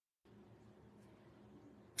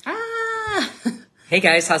Hey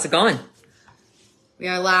guys, how's it going? We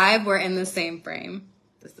are live. We're in the same frame.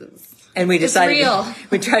 And we decided real.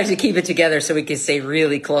 We tried to keep it together so we could stay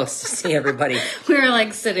really close to see everybody. We were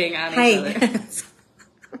like sitting on each other.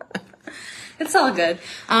 It's all good.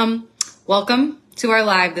 Welcome to our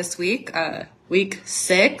live this week, week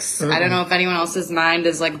 6. I don't know if anyone else's mind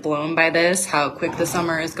is like blown by this, how quick the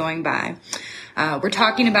summer is going by. We're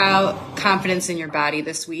talking about confidence in your body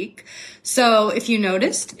this week. So if you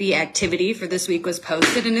noticed, the activity for this week was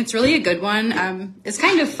posted, and it's really a good one. It's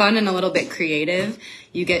kind of fun and a little bit creative.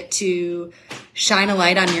 You get to shine a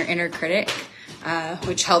light on your inner critic,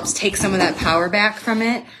 which helps take some of that power back from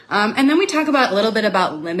it. And then we talk about a little bit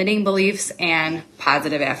about limiting beliefs and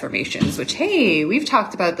positive affirmations, which, hey, we've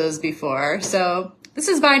talked about those before. So this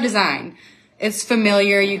is by design. It's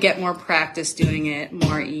familiar. You get more practice doing it,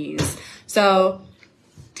 more ease. So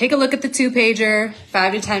take a look at the 2-pager,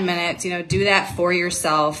 5 to 10 minutes, do that for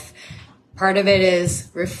yourself. Part of it is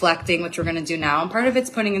reflecting, which we're going to do now, and part of it's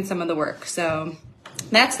putting in some of the work. So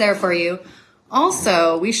that's there for you.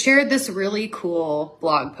 Also, we shared this really cool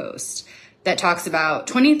blog post that talks about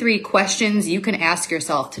 23 questions you can ask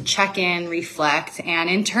yourself to check in, reflect, and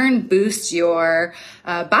in turn boost your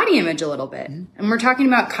body image a little bit. And we're talking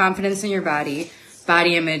about confidence in your body.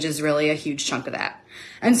 Body image is really a huge chunk of that.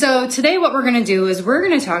 And so today what we're going to do is we're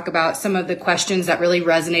going to talk about some of the questions that really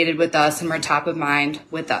resonated with us and were top of mind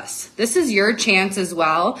with us. This is your chance as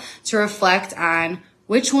well to reflect on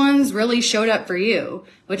which ones really showed up for you,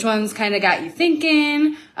 which ones kind of got you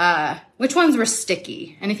thinking, which ones were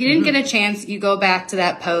sticky. And if you didn't get a chance, you go back to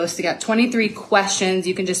that post. You got 23 questions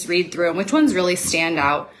you can just read through and which ones really stand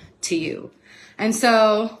out to you. And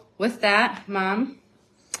so with that, Mom.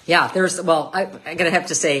 Yeah, I'm going to have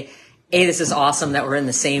to say, this is awesome that we're in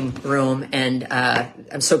the same room, and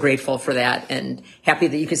I'm so grateful for that and happy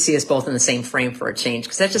that you could see us both in the same frame for a change,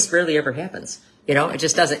 because that just rarely ever happens. It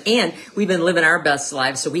just doesn't. And we've been living our best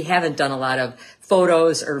lives, so we haven't done a lot of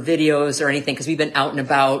photos or videos or anything because we've been out and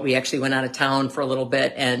about. We actually went out of town for a little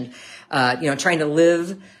bit and, trying to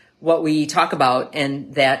live what we talk about.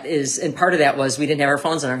 And part of that was we didn't have our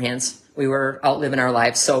phones in our hands. We were out living our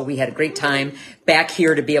lives. So we had a great time back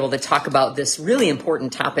here to be able to talk about this really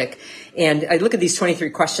important topic. And I look at these 23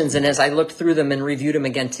 questions, and as I looked through them and reviewed them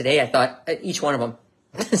again today, I thought each one of them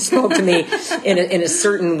spoke to me in a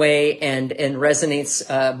certain way and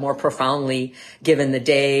resonates more profoundly given the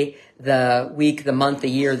day, the week, the month, the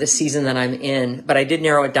year, the season that I'm in. But I did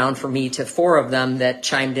narrow it down for me to 4 of them that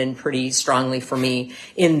chimed in pretty strongly for me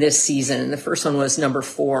in this season. And the first one was number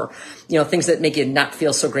 4, things that make you not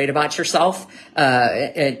feel so great about yourself.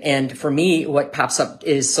 And for me, what pops up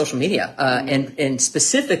is social media, and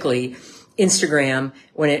specifically Instagram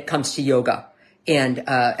when it comes to yoga. And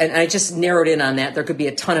I just narrowed in on that. There could be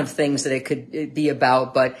a ton of things that it could be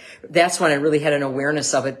about, but that's when I really had an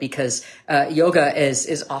awareness of it, because yoga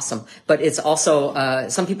is awesome, but it's also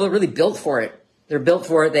some people are really built for it. They're built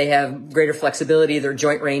for it. They have greater flexibility. Their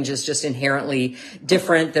joint range is just inherently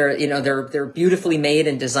different. They're beautifully made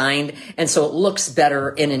and designed. And so it looks better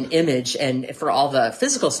in an image. And for all the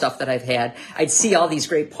physical stuff that I've had, I'd see all these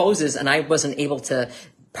great poses and I wasn't able to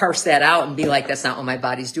parse that out and be like, that's not what my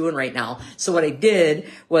body's doing right now. So what I did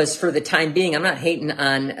was, for the time being, I'm not hating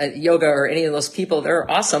on yoga or any of those people. They're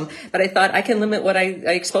awesome. But I thought I can limit what I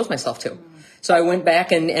expose myself to. So I went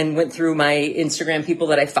back and went through my Instagram people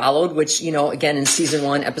that I followed, which, again, in season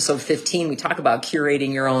 1, episode 15, we talk about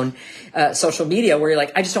curating your own social media, where you're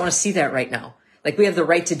like, I just don't want to see that right now. Like, we have the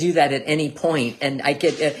right to do that at any point. And I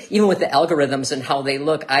get, even with the algorithms and how they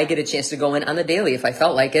look, I get a chance to go in on the daily if I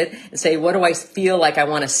felt like it and say, what do I feel like I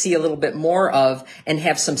want to see a little bit more of, and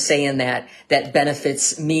have some say in that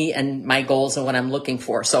benefits me and my goals and what I'm looking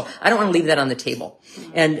for. So I don't want to leave that on the table.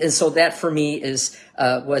 And so that for me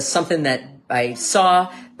was something that I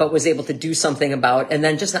saw, but was able to do something about, and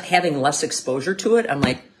then just not having less exposure to it. I'm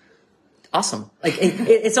like, awesome. Like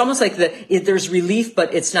it's almost like there's relief,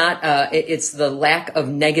 but it's not, it's the lack of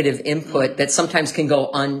negative input that sometimes can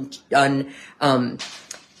go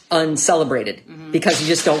uncelebrated because you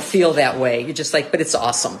just don't feel that way. You're just like, but it's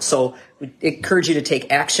awesome. So we encourage you to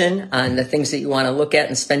take action on the things that you want to look at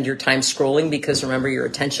and spend your time scrolling, because remember, your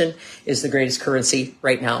attention is the greatest currency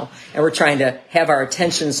right now. And we're trying to have our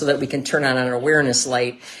attention so that we can turn on an awareness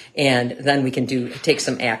light, and then we can take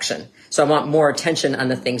some action. So I want more attention on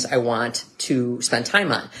the things I want to spend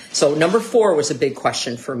time on. So number 4 was a big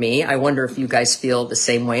question for me. I wonder if you guys feel the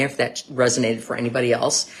same way, if that resonated for anybody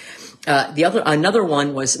else. Another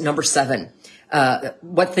one was number 7.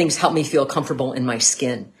 What things help me feel comfortable in my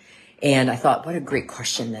skin? And I thought, what a great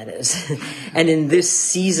question that is. And in this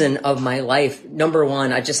season of my life, number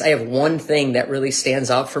one, I have one thing that really stands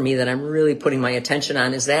out for me that I'm really putting my attention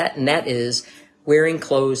on and that is wearing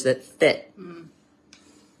clothes that fit.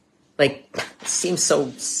 Like, it seems so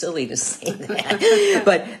silly to say that,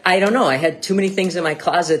 but I don't know. I had too many things in my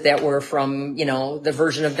closet that were from, the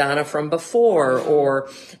version of Donna from before, or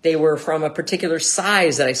they were from a particular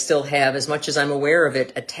size that I still have, as much as I'm aware of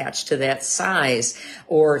it, attached to that size,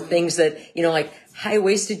 or things that, like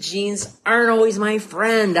high-waisted jeans aren't always my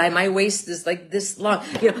friend. My waist is like this long,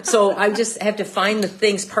 so I just have to find the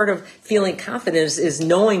things. Part of feeling confident is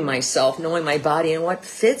knowing myself, knowing my body and what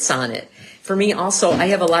fits on it. For me also, I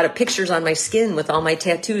have a lot of pictures on my skin with all my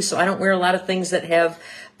tattoos, so I don't wear a lot of things that have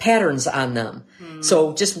patterns on them.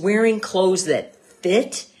 So just wearing clothes that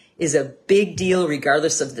fit is a big deal,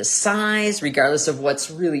 regardless of the size, regardless of what's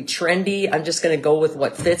really trendy. I'm just going to go with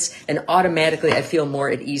what fits, and automatically I feel more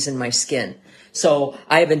at ease in my skin. So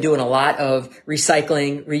I have been doing a lot of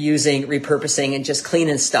recycling, reusing, repurposing, and just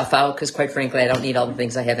cleaning stuff out because, quite frankly, I don't need all the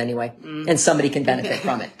things I have anyway, and somebody can benefit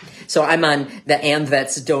from it. So I'm on the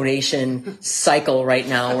AmVets donation cycle right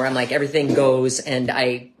now where I'm like, everything goes, and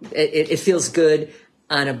it feels good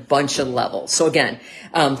on a bunch of levels. So again,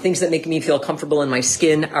 things that make me feel comfortable in my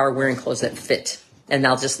skin are wearing clothes that fit, and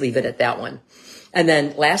I'll just leave it at that one. And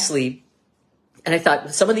then lastly, and I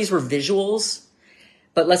thought some of these were visuals,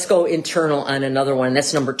 but let's go internal on another one.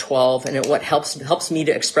 That's number 12. And what helps me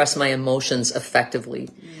to express my emotions effectively.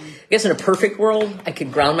 I guess in a perfect world, I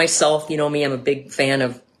could ground myself. You know me, I'm a big fan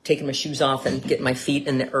of taking my shoes off and getting my feet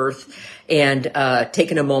in the earth and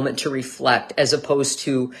taking a moment to reflect, as opposed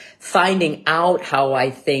to finding out how I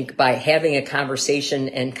think by having a conversation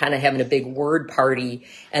and kind of having a big word party,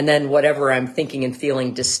 and then whatever I'm thinking and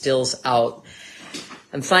feeling distills out.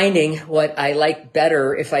 I'm finding what I like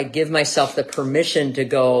better if I give myself the permission to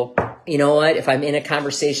go, you know what, if I'm in a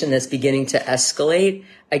conversation that's beginning to escalate,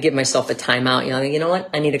 I give myself a timeout. You know what,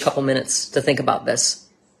 I need a couple minutes to think about this.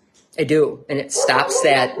 I do. And it stops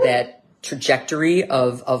that trajectory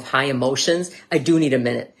of high emotions. I do need a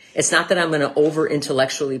minute. It's not that I'm going to over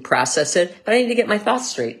intellectually process it, but I need to get my thoughts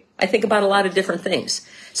straight. I think about a lot of different things.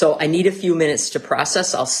 So I need a few minutes to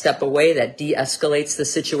process. I'll step away. That de-escalates the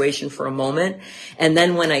situation for a moment. And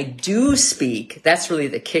then when I do speak, that's really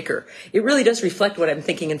the kicker. It really does reflect what I'm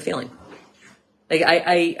thinking and feeling. Like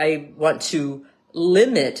I want to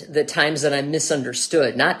limit the times that I'm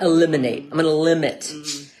misunderstood, not eliminate. I'm going to limit.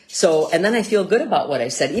 So, and then I feel good about what I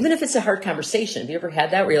said, even if it's a hard conversation. Have you ever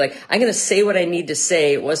had that where you're like, I'm going to say what I need to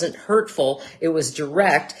say. It wasn't hurtful. It was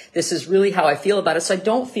direct. This is really how I feel about it. So I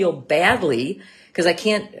don't feel badly, because I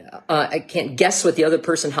can't guess what the other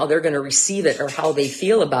person, how they're going to receive it or how they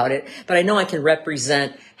feel about it. But I know I can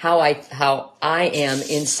represent how I am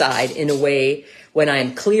inside in a way when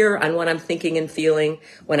I'm clear on what I'm thinking and feeling,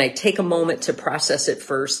 when I take a moment to process it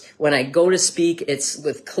first, when I go to speak, it's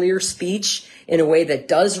with clear speech in a way that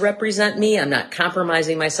does represent me. I'm not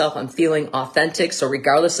compromising myself. I'm feeling authentic. So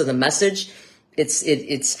regardless of the message,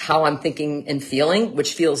 it's how I'm thinking and feeling,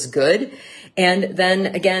 which feels good. And then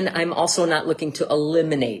again, I'm also not looking to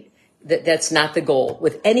eliminate. That's not the goal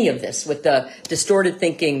with any of this, with the distorted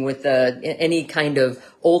thinking, with any kind of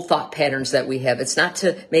old thought patterns that we have. It's not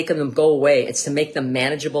to make them go away. It's to make them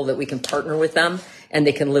manageable, that we can partner with them and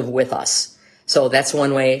they can live with us. So that's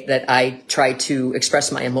one way that I try to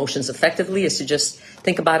express my emotions effectively, is to just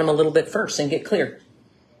think about them a little bit first and get clear.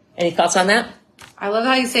 Any thoughts on that? I love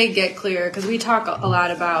how you say get clear, because we talk a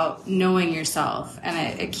lot about knowing yourself,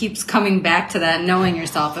 and it keeps coming back to that, knowing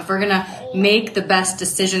yourself. If we're going to make the best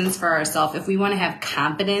decisions for ourselves, if we want to have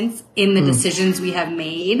confidence in the decisions we have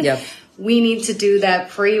made, we need to do that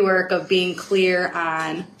pre-work of being clear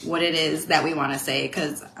on what it is that we want to say.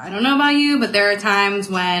 Because I don't know about you, but there are times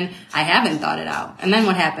when I haven't thought it out. And then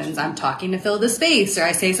what happens? I'm talking to fill the space, or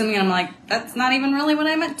I say something and I'm like, that's not even really what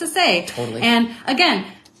I meant to say. Totally. And again,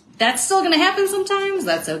 that's still going to happen sometimes.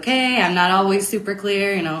 That's okay. I'm not always super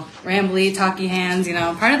clear, rambly, talky hands,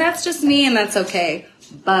 part of that's just me, and that's okay.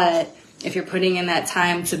 But if you're putting in that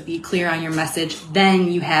time to be clear on your message,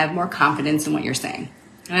 then you have more confidence in what you're saying.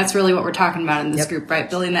 And that's really what we're talking about in this group, right?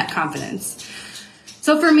 Building that confidence.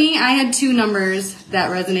 So for me, I had two numbers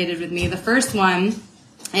that resonated with me. The first one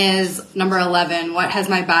is number 11. What has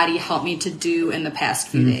my body helped me to do in the past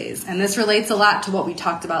few days? And this relates a lot to what we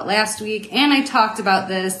talked about last week. And I talked about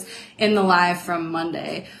this in the live from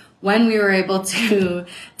Monday, when we were able to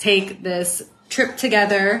take this trip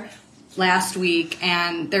together last week.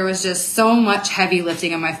 And there was just so much heavy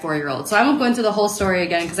lifting on my 4-year-old. So I won't go into the whole story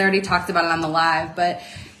again, because I already talked about it on the live. But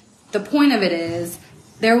the point of it is,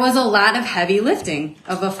 there was a lot of heavy lifting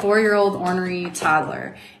of a 4-year-old ornery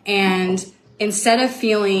toddler. And instead of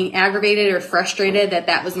feeling aggravated or frustrated that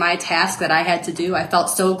that was my task that I had to do, I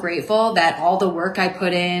felt so grateful that all the work I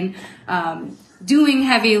put in, doing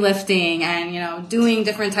heavy lifting and, doing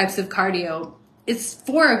different types of cardio, it's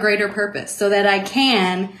for a greater purpose so that I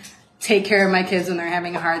can take care of my kids when they're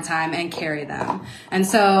having a hard time and carry them. And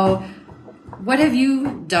so what have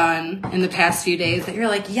you done in the past few days that you're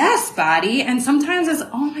like, yes, body? And sometimes it's,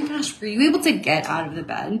 oh my gosh, were you able to get out of the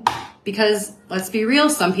bed? Because let's be real,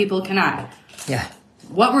 some people cannot. Yeah.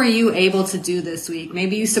 What were you able to do this week?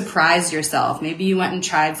 Maybe you surprised yourself. Maybe you went and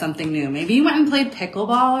tried something new. Maybe you went and played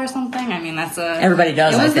pickleball or something. I mean, everybody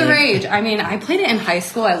does. It was the rage. I mean, I played it in high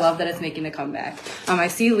school. I love that it's making a comeback. I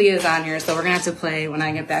see Leah's on here, so we're gonna have to play when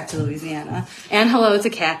I get back to Louisiana. And hello to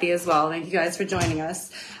Kathy as well. Thank you guys for joining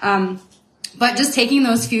us. But just taking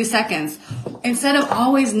those few seconds, instead of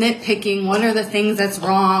always nitpicking, what are the things that's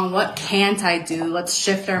wrong? What can't I do? Let's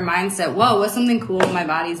shift our mindset. Whoa, what's something cool my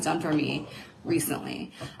body's done for me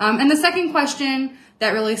recently? And the second question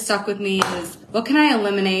that really stuck with me is, what can I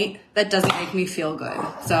eliminate that doesn't make me feel good?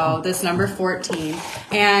 So this number 14.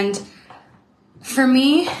 And for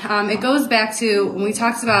me, it goes back to when we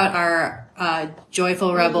talked about our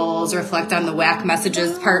Joyful Rebels, Reflect on the Whack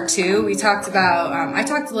Messages Part 2. We talked about, I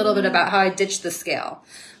talked a little bit about how I ditched the scale.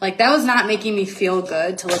 Like, that was not making me feel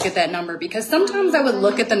good to look at that number, because sometimes I would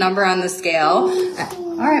look at the number on the scale.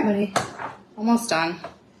 All right, buddy. Almost done.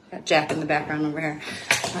 Got Jack in the background over here.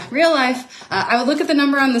 Real life. I would look at the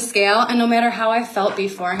number on the scale, and no matter how I felt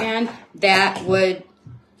beforehand, that would,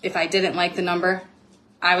 if I didn't like the number,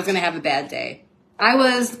 I was going to have a bad day. I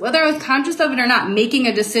was, whether I was conscious of it or not, making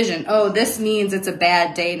a decision. Oh, this means it's a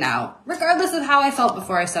bad day now, regardless of how I felt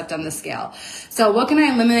before I stepped on the scale. So what can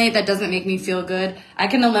I eliminate that doesn't make me feel good? I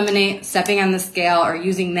can eliminate stepping on the scale or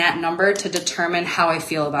using that number to determine how I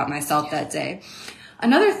feel about myself that day.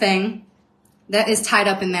 Another thing that is tied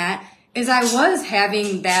up in that is I was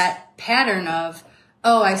having that pattern of,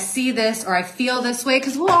 oh, I see this or I feel this way,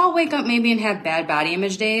 because we'll all wake up maybe and have bad body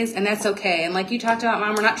image days, and that's okay. And like you talked about,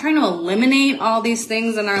 Mom, we're not trying to eliminate all these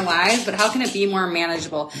things in our lives, but how can it be more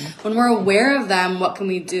manageable? When we're aware of them, what can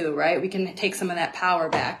we do, right? We can take some of that power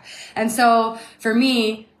back. And so for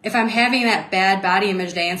me, if I'm having that bad body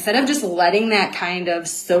image day, instead of just letting that kind of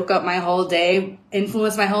soak up my whole day,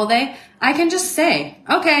 influence my whole day, I can just say,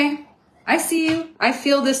 okay, I see you. I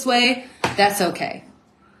feel this way. That's okay.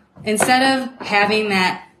 Instead of having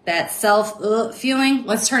that self feeling,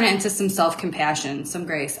 let's turn it into some self-compassion, some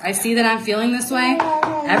grace. I see that I'm feeling this way.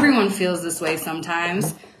 Everyone feels this way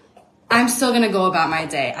sometimes. I'm still going to go about my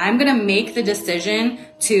day. I'm going to make the decision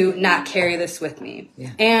to not carry this with me.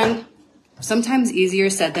 Yeah. And sometimes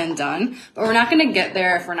easier said than done, but we're not going to get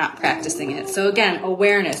there if we're not practicing it. So again,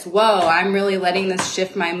 awareness. Whoa, I'm really letting this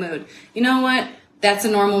shift my mood. You know what? That's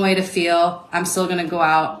a normal way to feel. I'm still going to go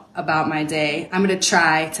out about my day. I'm going to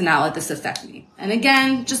try to not let this affect me. And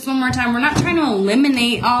again, just one more time, we're not trying to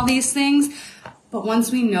eliminate all these things, but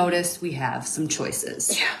once we notice, we have some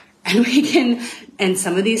choices. Yeah. And we can, and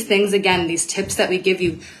some of these things, again, these tips that we give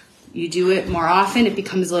you, you do it more often, it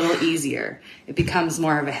becomes a little easier. It becomes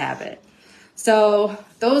more of a habit. So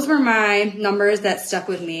those were my numbers that stuck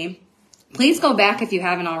with me. Please go back if you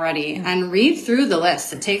haven't already and read through the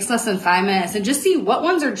list. It takes less than 5 minutes and just see what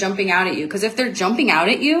ones are jumping out at you. Because if they're jumping out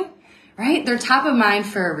at you, right, they're top of mind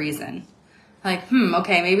for a reason. Like,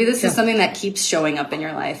 okay, maybe this is something that keeps showing up in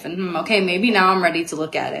your life. And okay, maybe now I'm ready to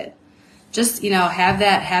look at it. Just, have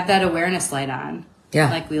that awareness light on. Yeah.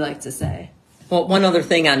 Like we like to say. Well, one other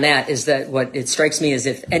thing on that is that what it strikes me is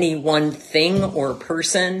if any one thing or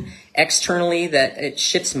person externally that it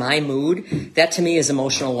shifts my mood, that to me is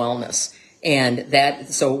emotional wellness. And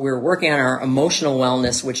so we're working on our emotional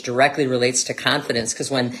wellness, which directly relates to confidence. Because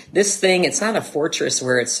when this thing, it's not a fortress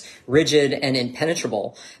where it's rigid and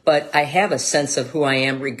impenetrable, but I have a sense of who I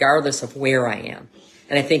am regardless of where I am.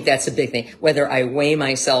 And I think that's a big thing, whether I weigh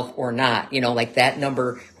myself or not, like that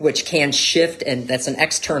number, which can shift, and that's an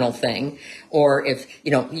external thing. Or if,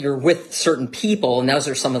 you're with certain people, and those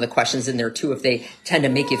are some of the questions in there too, if they tend to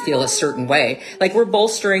make you feel a certain way. Like we're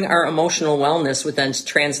bolstering our emotional wellness, which then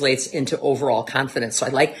translates into overall confidence. So I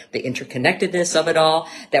like the interconnectedness of it all,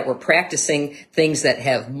 that we're practicing things that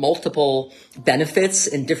have multiple benefits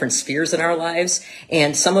in different spheres in our lives.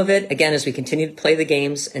 And some of it, again, as we continue to play the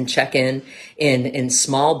games and check in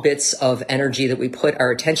small bits of energy that we put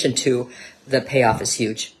our attention to, the payoff is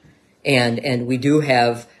huge. And we do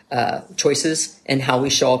have choices in how we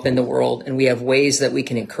show up in the world, and we have ways that we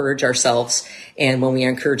can encourage ourselves. And when we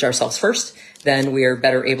encourage ourselves first, then we are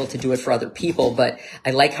better able to do it for other people. But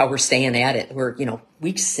I like how we're staying at it. We're,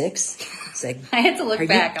 week 6. It's like, I had to look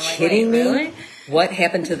back. I'm like, kidding wait, me? really? What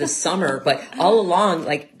happened to the summer? But all along,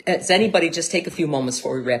 does anybody just take a few moments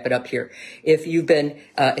before we wrap it up here? If you've been,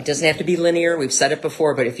 it doesn't have to be linear. We've said it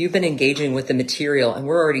before, but if you've been engaging with the material and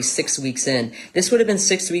we're already 6 weeks in, this would have been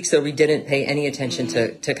 6 weeks that we didn't pay any attention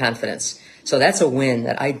to confidence. So that's a win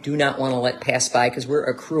that I do not want to let pass by because we're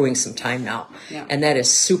accruing some time now. Yeah. And that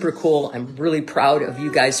is super cool. I'm really proud of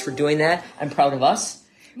you guys for doing that. I'm proud of us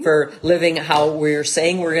for living how we're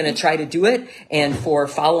saying we're going to try to do it and for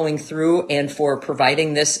following through and for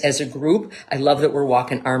providing this as a group. I love that we're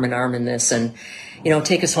walking arm in arm in this. And,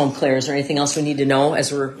 take us home, Claire. Is there anything else we need to know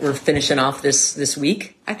as we're finishing off this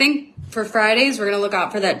week? I think for Fridays, we're going to look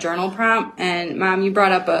out for that journal prompt. And Mom, you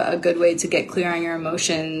brought up a good way to get clear on your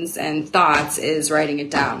emotions and thoughts is writing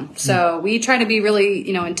it down. So we try to be really,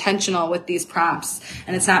 intentional with these prompts.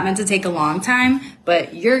 And it's not meant to take a long time,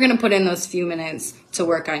 but you're going to put in those few minutes to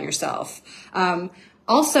work on yourself.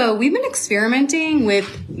 Also, we've been experimenting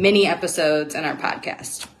with mini episodes in our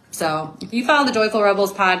podcast. So if you follow the Joyful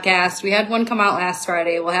Rebels podcast, we had one come out last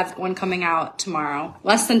Friday. We'll have one coming out tomorrow.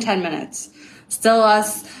 Less than 10 minutes. Still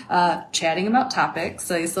us chatting about topics.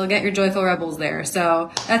 So you still get your Joyful Rebels there.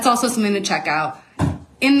 So that's also something to check out.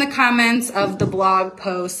 In the comments of the blog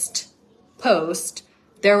post,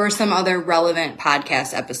 there were some other relevant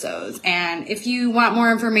podcast episodes. And if you want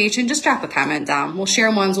more information, just drop a comment down. We'll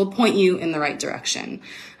share ones. We'll point you in the right direction.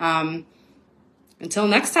 Until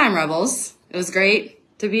next time, Rebels. It was great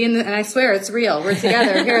to be and I swear it's real. We're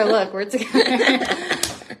together. Here, look, we're together.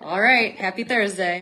 All right. Happy Thursday.